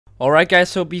Alright guys,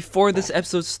 so before this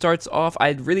episode starts off,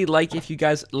 I'd really like if you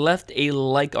guys left a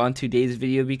like on today's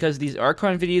video because these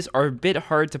Archon videos are a bit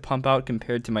hard to pump out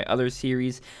compared to my other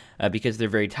series because they're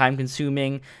very time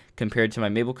consuming compared to my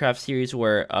MapleCraft series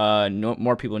where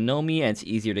more people know me and it's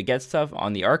easier to get stuff.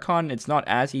 On the Archon, it's not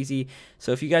as easy,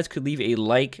 so if you guys could leave a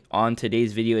like on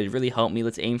today's video, it'd really help me.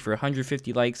 Let's aim for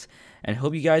 150 likes and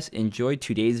hope you guys enjoyed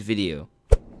today's video.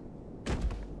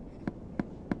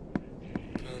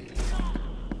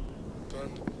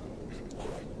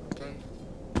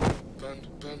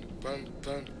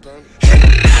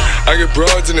 I get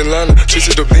broads in Atlanta,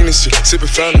 chasing dope lean and shit, sipping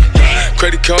fountain.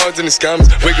 Credit cards in the scammers,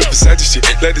 wake up beside the shit,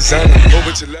 let designer, whole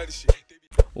bunch of ladder shit.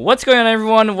 What's going on,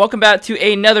 everyone? Welcome back to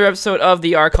another episode of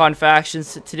the Archon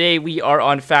Factions. Today we are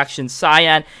on faction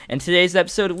Cyan, and today's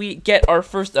episode we get our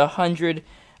first 100,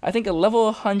 I think a level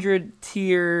 100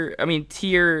 tier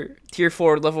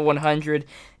 4 level 100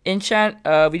 enchant.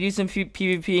 We do some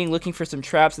PvPing, looking for some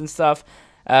traps and stuff.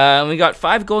 We got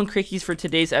 5 golden crickies for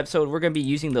today's episode. We're going to be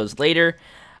using those later.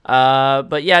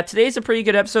 But yeah, today's a pretty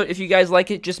good episode. If you guys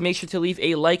like it, just make sure to leave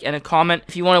a like and a comment.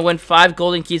 If you want to win 5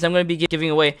 golden keys, I'm going to be giving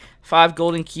away 5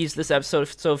 golden keys this episode.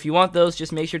 So if you want those,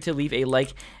 just make sure to leave a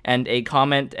like and a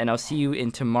comment, and I'll see you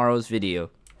in tomorrow's video.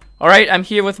 Alright, I'm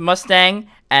here with Mustang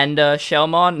and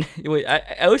Shelmon. Wait,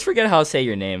 I always forget how to say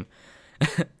your name.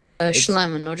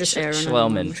 Schleman, or just Aaron.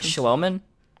 Schlelman. Schlelman?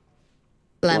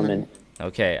 Schleman.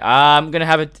 Okay, I'm gonna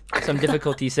have some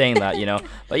difficulty saying that, you know.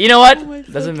 But you know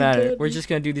what? Doesn't matter. We're just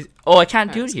gonna do this. Oh, I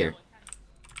can't do it here.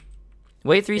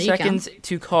 Wait 3 seconds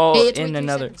to call in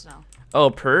another.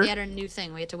 Oh, per? We had a new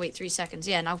thing. We had to wait 3 seconds.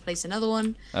 Yeah, now place another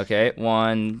one. Okay,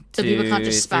 1, 2, so people can't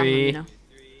just spam 3. them, you know.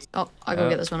 Oh, I'll go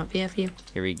get this one up here for you.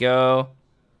 Here we go.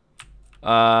 I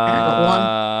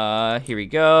got one. Here we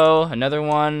go. Another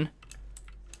one.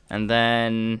 And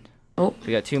then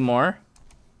we got 2 more.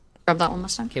 Grab that one,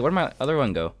 Mustang. Okay, where'd my other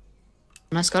one go?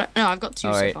 Nice, got it. No, I've got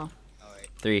 2 so far.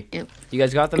 3. Yep. You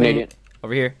guys got them? Canadian.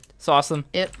 Over here. It's awesome.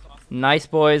 Yep. Nice,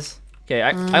 boys. Okay,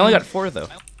 I only got 4 though.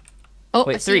 Oh,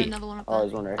 wait, I see 3. another one up there. Oh,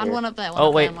 there's one right and here. one up there. One Oh,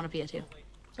 up wait. there, and one up here too.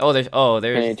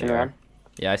 There's. Turn around.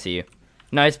 Yeah, I see you.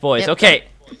 Nice, boys. Yep. Okay.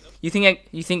 You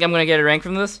think I'm gonna get a rank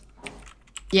from this?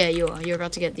 Yeah, you are. You're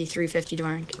about to get the 350 to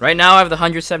rank. Right now, I have the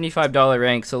 $175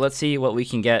 rank, so let's see what we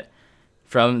can get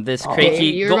from this crate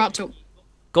key. You're about to.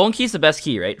 Golden key's the best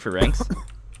key, right, for ranks?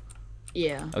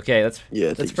 Yeah. Okay, let's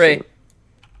pray. So.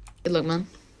 Good luck, man.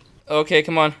 Okay,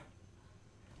 come on.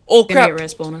 Oh Give me crap! a rare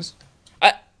spawners.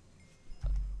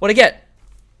 What'd I get?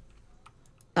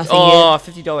 Nothing Oh,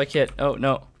 $50 kit. Oh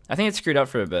no, I think it's screwed up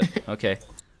for a bit. Okay,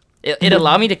 it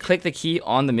allowed me to click the key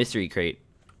on the mystery crate,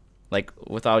 like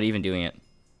without even doing it.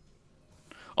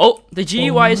 Oh, the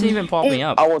GUI isn't even popping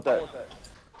up. I want that.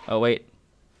 Oh wait,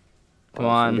 come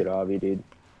That's a on. good hobby, dude.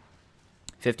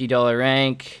 $50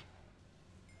 rank.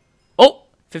 Oh,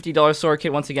 $50 sword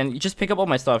kit once again. You just pick up all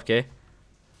my stuff, okay?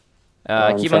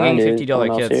 Keep on getting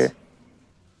 $50 kits. Here.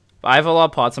 I have a lot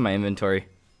of pots in my inventory.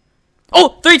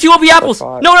 Oh, 32 OP apples!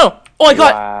 No, no! Oh, I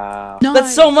got... Wow. No.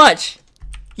 That's so much!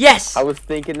 Yes! I was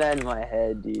thinking that in my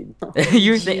head, dude.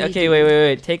 You're okay,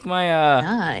 wait. Take my,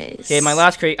 Nice. Okay, my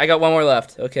last crate. I got 1 more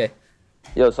left. Okay.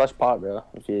 Yo, slash pot, bro.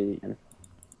 If you eating.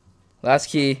 Last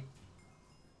key.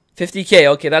 50k.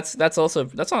 Okay, that's not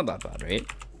that bad, right?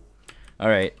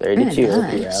 Alright. 32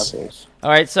 nice. apples.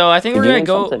 Alright, so I think You're we're gonna doing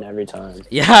go... something every time.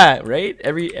 Yeah, right?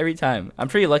 Every time. I'm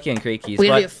pretty lucky on crate keys, We're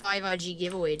gonna but... do a 5 IG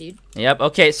giveaway, dude. Yep.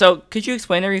 Okay. So, could you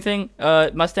explain everything,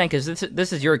 Mustang? Because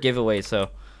this is your giveaway. So.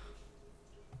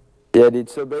 Yeah, dude.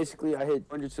 So basically, I hit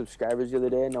 100 subscribers the other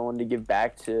day, and I wanted to give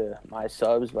back to my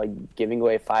subs by giving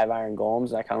away 5 iron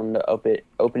golems. I kind of wanted to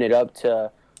open it up to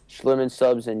Schlimmon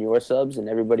subs and your subs, and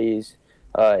everybody's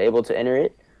able to enter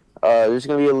it. There's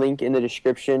gonna be a link in the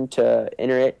description to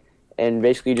enter it, and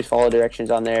basically just follow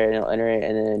directions on there, and it'll enter it,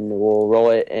 and then we'll roll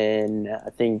it in I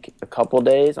think a couple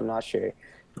days. I'm not sure.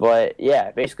 But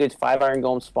yeah, basically it's 5 iron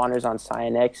golem spawners on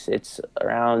Cyanx. It's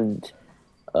around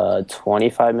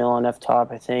 25 mil on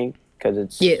F-top, I think, because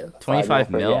it's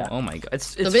 25 mil. Yeah. Oh my god,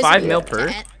 it's So 5 mil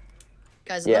per.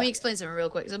 Guys, Yeah. let me explain something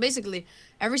real quick. So basically,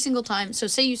 every single time, so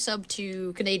say you sub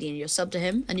to Canadian, you sub to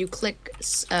him, and you click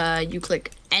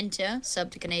enter,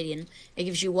 sub to Canadian. It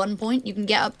gives you 1 point. You can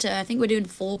get up to, I think we're doing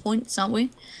 4 points, aren't we?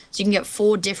 So you can get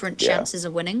 4 different chances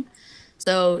of winning.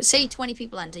 So say 20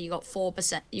 people enter, you got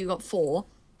 4%. You got 4.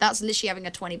 That's literally having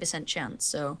a 20% chance.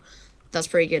 So that's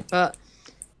pretty good. But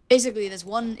basically, there's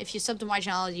one. If you sub to my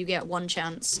channel, you get 1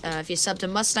 chance. If you sub to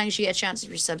Mustangs, you get a chance. If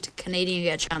you sub to Canadian, you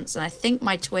get a chance. And I think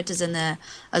my Twitter's in there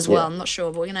as well. I'm not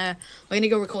sure, but we're gonna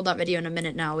go record that video in a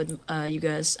minute now with you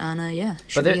guys. And yeah.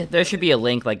 But there should be a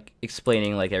link like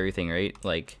explaining like everything, right?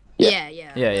 Like Yeah.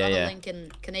 Yeah, We'll yeah, have yeah. a link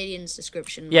in Canadian's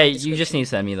description. Yeah, you just need to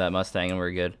send me that Mustang and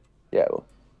we're good. Yeah. Well,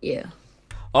 Yeah.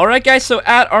 Alright guys, so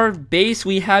at our base,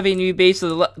 we have a new base.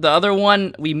 So the other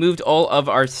one, we moved all of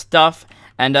our stuff.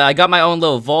 And I got my own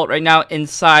little vault right now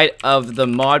inside of the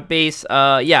mod base.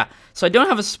 Yeah, so I don't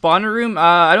have a spawner room.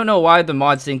 I don't know why the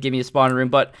mods didn't give me a spawner room,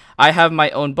 but I have my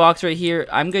own box right here.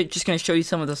 I'm just going to show you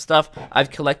some of the stuff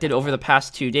I've collected over the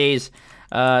past 2 days.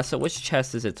 So which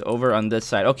chest is it? It's over on this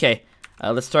side. Okay,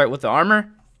 let's start with the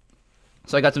armor.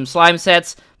 So I got some slime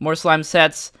sets, more slime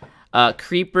sets.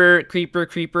 Creeper,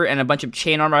 and a bunch of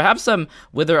chain armor. I have some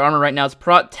wither armor right now. It's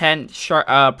Prot 10,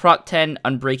 Prot 10,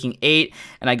 Unbreaking 8,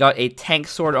 and I got a tank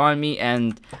sword on me,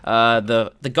 and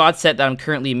the GODSET that I'm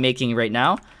currently making right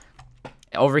now.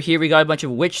 Over here we got a bunch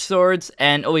of witch swords,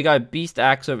 and oh, we got a beast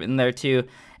axe over in there too.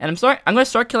 And I'm gonna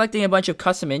start collecting a bunch of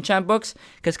custom enchant books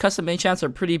because custom enchants are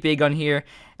pretty big on here,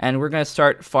 and we're gonna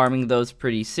start farming those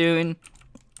pretty soon.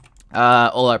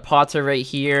 All our pots are right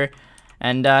here,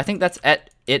 and I think that's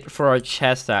it for our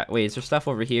chest. Wait, is there stuff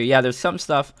over here? Yeah, there's some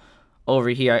stuff over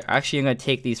here. Actually, I'm gonna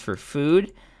take these for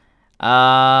food.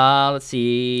 Let's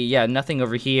see. Yeah, nothing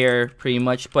over here pretty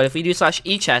much, but if we do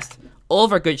 /e chest, all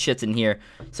of our good shit's in here.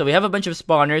 So we have a bunch of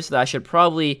spawners that I should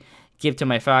probably give to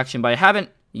my faction, but I haven't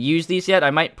used these yet.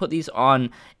 I might put these on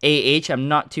I'm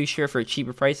not too sure for a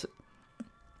cheaper price.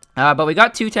 But we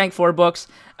got 2 tank 4 books,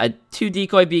 2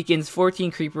 decoy beacons,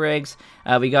 14 creeper eggs.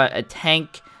 We got a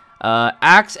tank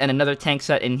axe and another tank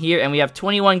set in here, and we have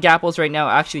 21 gapples right now,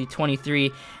 actually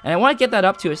 23, and I want to get that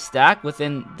up to a stack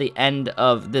within the end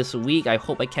of this week. I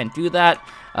hope I can do that.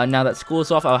 Now that school's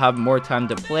off, I'll have more time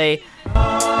to play.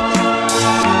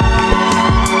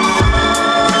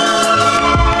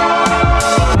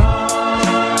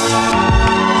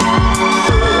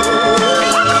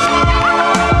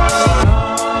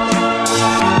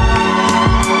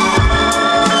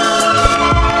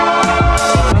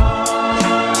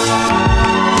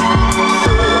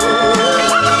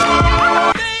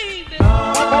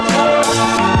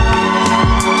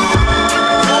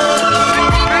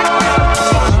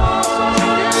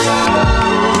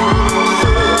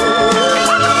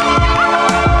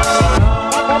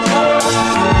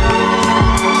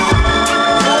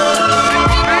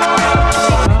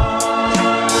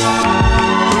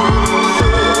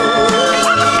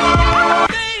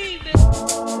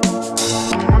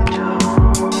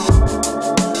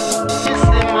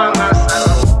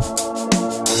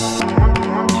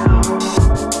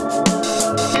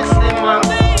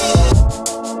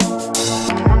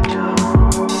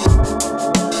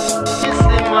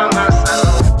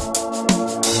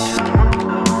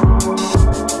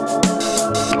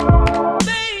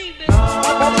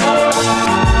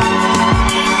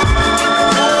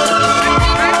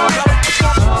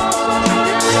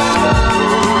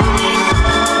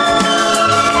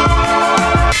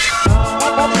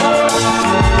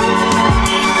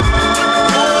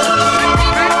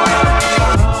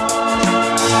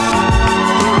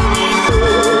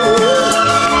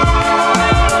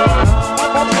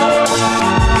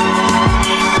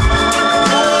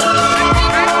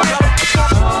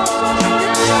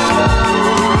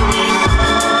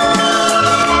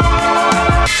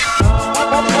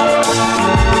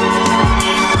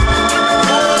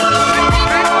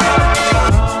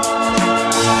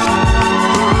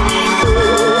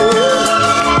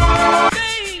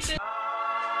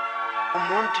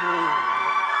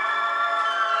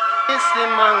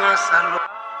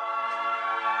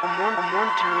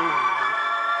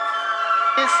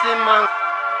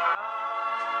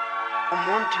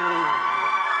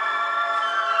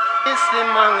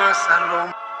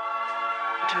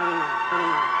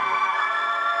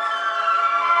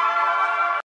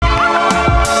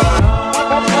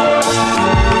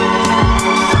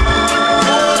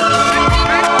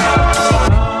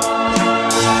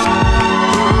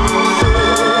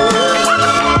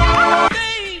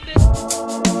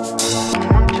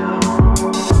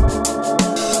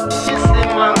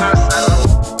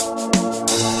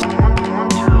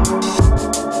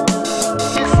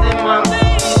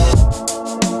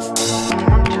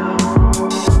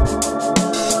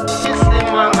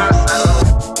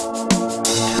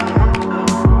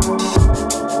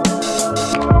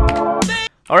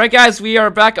 Alright guys, we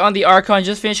are back on the Archon.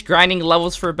 Just finished grinding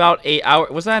levels for about 8 hours.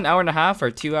 Was that an hour and a half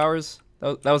or 2 hours?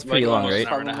 That was pretty long, right?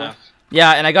 An hour and a half.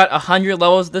 Yeah, and I got 100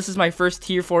 levels. This is my first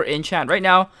tier 4 enchant. Right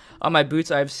now, on my boots,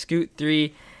 I have Scoot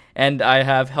 3, and I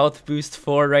have Health Boost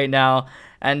 4 right now.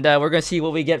 And we're going to see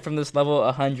what we get from this level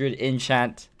 100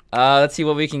 enchant. Let's see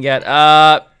what we can get.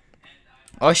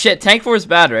 Oh shit, Tank 4 is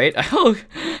bad, right?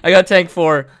 I got Tank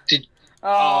 4.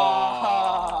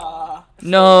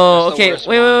 No, That's the okay, worst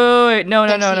wait, one. no,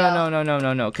 Takes you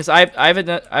out. no, because I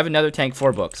have another tank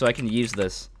 4 book, so I can use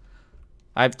this.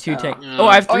 I have 2 tank. No. Oh,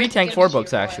 I have Or 3 you can tank give 4 it to your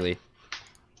books boy. actually.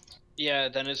 Yeah,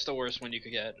 then it's the worst one you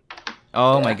could get.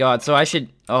 Oh my Yeah. god, so I should.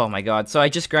 Oh my god, so I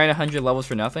just grind 100 levels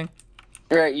for nothing?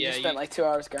 Right, you Yeah, just spent you- like 2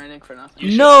 hours grinding for nothing.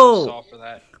 You should No! install for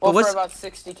that. Well, what's- for about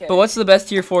 60k. But what's the best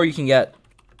tier 4 you can get?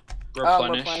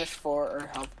 Replenish. 4 or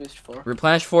health boost 4.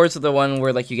 Replenish 4 is the one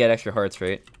where like you get extra hearts,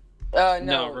 right?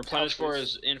 No, replenish health 4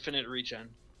 boost. is infinite regen.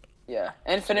 Yeah,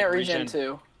 infinite regen Regen.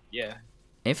 too. Yeah.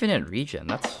 Infinite regen.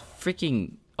 That's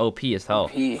freaking OP as hell.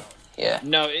 Yeah.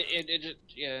 No, it just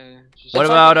yeah. Just What It's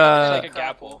about, it's like a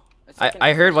gapple? It's like an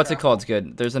I heard what's it grapple. called? It's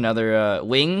good. There's another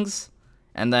wings,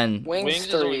 and then Wings,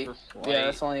 is only 3. for flight. Yeah,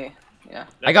 that's only. Yeah.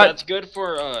 That's good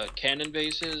for cannon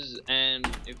bases, and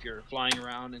if you're flying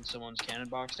around in someone's cannon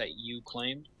box that you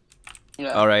claimed.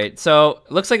 Yeah. all right. So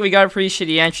looks like we got a pretty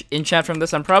shitty enchant from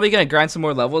this. I'm probably gonna grind some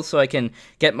more levels so I can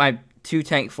get my 2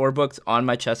 tank 4 books on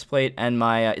my chest plate and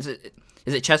my is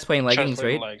it chest plate and leggings, Chestplate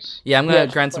right? legs. Yeah, I'm gonna Yeah,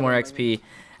 grind some chestplate more and XP,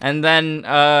 and then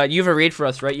you have a raid for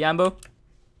us, right, Yambo?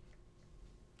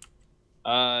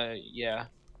 Yeah.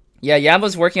 Yeah,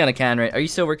 Yambo's working on a cannon, right? Are you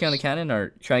still working on the cannon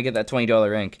or trying to get that $20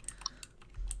 rank?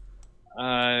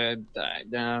 I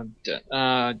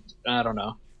don't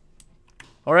know.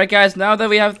 Alright guys, now that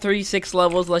we have 36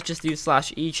 levels, let's just do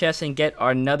 /e chest and get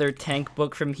another tank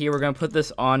book from here. We're going to put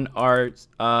this on our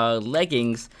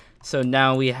leggings. So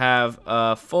now we have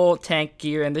full tank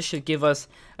gear, and this should give us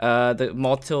the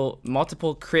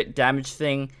multiple crit damage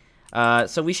thing.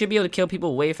 So we should be able to kill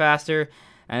people way faster.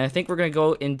 And I think we're going to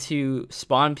go into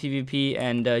spawn PvP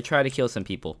and try to kill some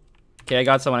people. Okay, I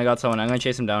got someone. I'm going to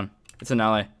chase him down. It's an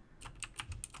ally.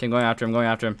 Okay, I'm going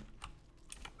after him.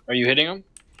 Are you hitting him?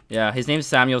 Yeah, his name's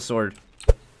Samuel Sword.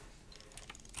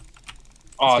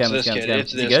 Oh, Let's it's get him, this kid. let's get him.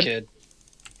 It's Is he this good? kid.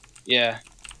 Yeah.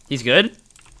 He's good?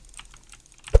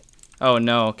 Oh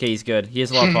no, okay, he's good. He has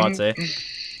a lot of pots, eh?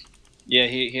 Yeah,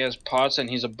 he has pots and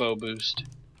he's a bow boost.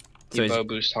 So He he's bow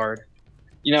boost hard.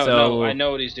 You know, So- no, I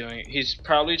know what he's doing. He's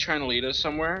probably trying to lead us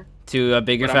somewhere. to a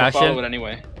bigger But I'm gonna follow faction. it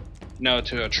anyway. No,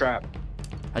 to a trap.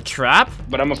 A trap?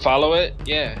 But I'm gonna follow it.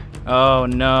 Yeah. Oh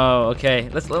no, okay.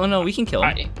 No, we can kill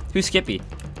him. Who's Skippy?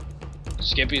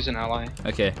 Skippy's an ally.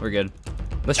 Okay, we're good.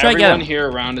 Let's try to get Everyone him.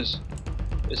 here around is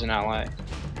an ally.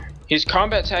 He's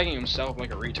combat tagging himself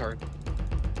like a retard.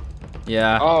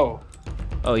 Yeah. Oh.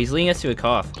 Oh, he's leading us to a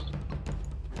cough.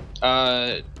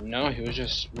 No, he was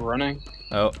just running.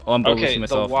 Oh, I'm Okay, boosting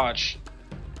myself. the watch.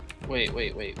 Wait.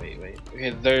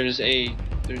 Okay,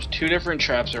 there's 2 different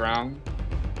traps around.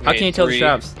 How Okay, can you tell the 3.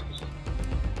 traps?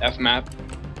 F map.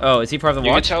 Oh, is he part of the You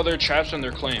can watch? tell they're traps when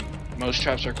they're claimed. Most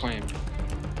traps are claimed.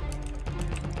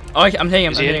 Oh, I'm hitting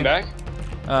him. Is I'm he hitting hitting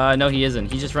back? No, he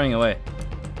isn't. He's just running away.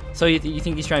 So you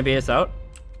think he's trying to bait us out?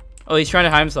 Oh, he's trying to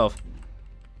hide himself.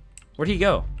 Where'd he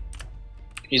go?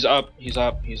 He's up. Okay,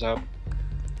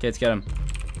 let's get him.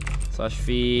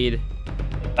 /feed.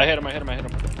 I hit him.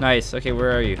 Nice. Okay,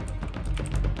 where are you?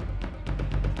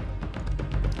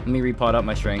 Let me repot up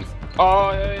my strength.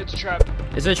 Oh, yeah, it's a trap.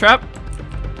 Is it a trap?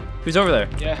 Who's over there?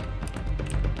 Yeah.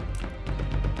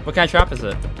 What kind of trap is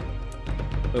it?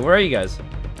 Wait, where are you guys?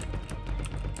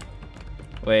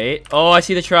 Wait. Oh, I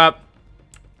see the trap.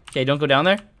 Okay, don't go down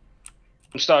there.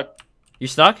 I'm stuck. You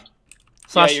stuck?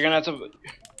 Yeah, you're gonna have to.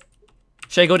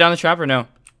 Should I go down the trap or no?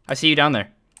 I see you down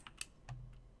there.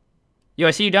 Yo,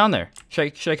 I see you down there.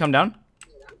 Should I come down?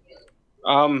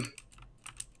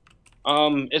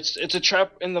 It's a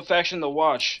trap in the faction The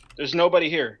Watch. There's nobody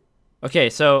here. Okay,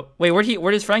 so wait,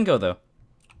 where'd his friend go though?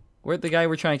 Where'd the guy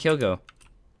we're trying to kill go?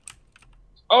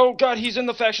 Oh God, he's in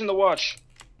the faction The Watch.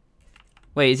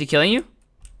 Wait, is he killing you?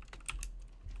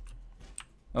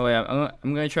 Oh wait, I'm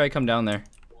gonna try to come down there.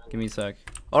 Give me a sec.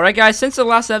 Alright guys, since the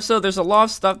last episode, there's a lot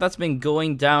of stuff that's been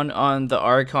going down on the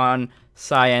Archon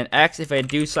Cyanx. If I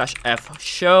do /F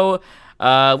show,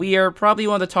 we are probably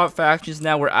one of the top factions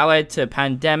now. We're allied to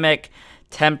Pandemic,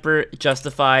 Temper,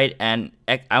 Justified, and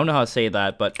I don't know how to say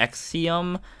that, but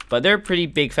Exium. But they're a pretty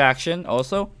big faction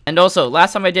also. And also,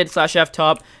 last time I did /F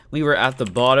top, we were at the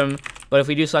bottom. But if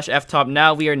we do /F top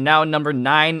now, we are now number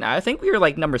 9. I think we were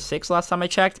like number 6 last time I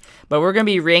checked. But we're going to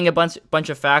be raiding a bunch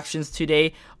of factions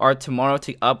today or tomorrow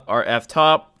to up our F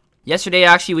top. Yesterday,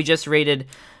 actually, we just raided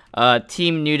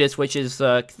Team Nudist, which is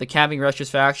the TheCampingRusher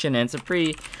faction. And it's a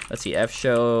pretty, let's see, F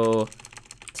show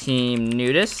Team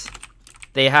Nudist.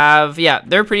 They have, yeah,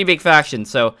 they're a pretty big faction.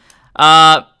 So,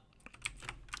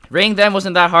 raiding them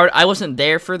wasn't that hard. I wasn't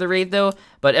there for the raid, though.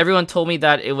 But everyone told me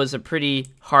that it was a pretty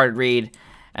hard raid.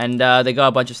 And they got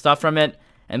a bunch of stuff from it.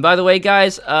 And by the way,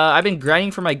 guys, I've been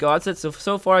grinding for my GODSET.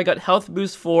 So far, I got Health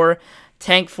Boost 4,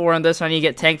 tank 4 on this. I need to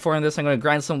get tank 4 on this. I'm going to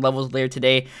grind some levels later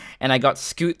today. And I got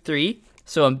scoot 3.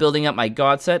 So I'm building up my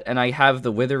GODSET. And I have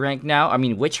the wither rank now. I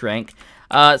mean, witch rank.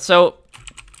 So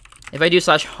if I do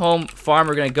 /home farm,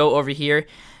 we're going to go over here.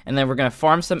 And then we're going to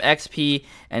farm some XP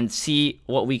and see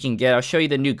what we can get. I'll show you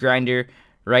the new grinder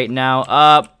right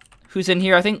now. Who's in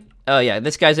here? I think, yeah,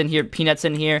 this guy's in here. Peanut's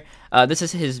in here. This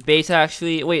is his base,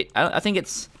 actually. Wait, I think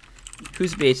it's,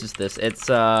 whose base is this? It's,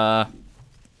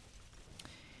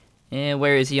 and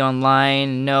where is he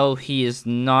online? No, he is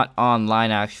not online,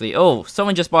 actually. Oh,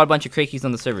 someone just bought a bunch of crate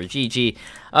on the server. GG.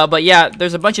 But yeah,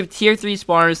 there's a bunch of tier 3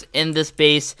 spawners in this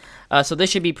base. So this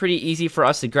should be pretty easy for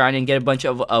us to grind and get a bunch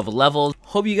of levels.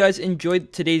 Hope you guys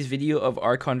enjoyed today's video of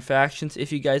Archon Factions.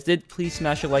 If you guys did, please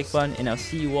smash the like button, and I'll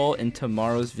see you all in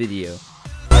tomorrow's video.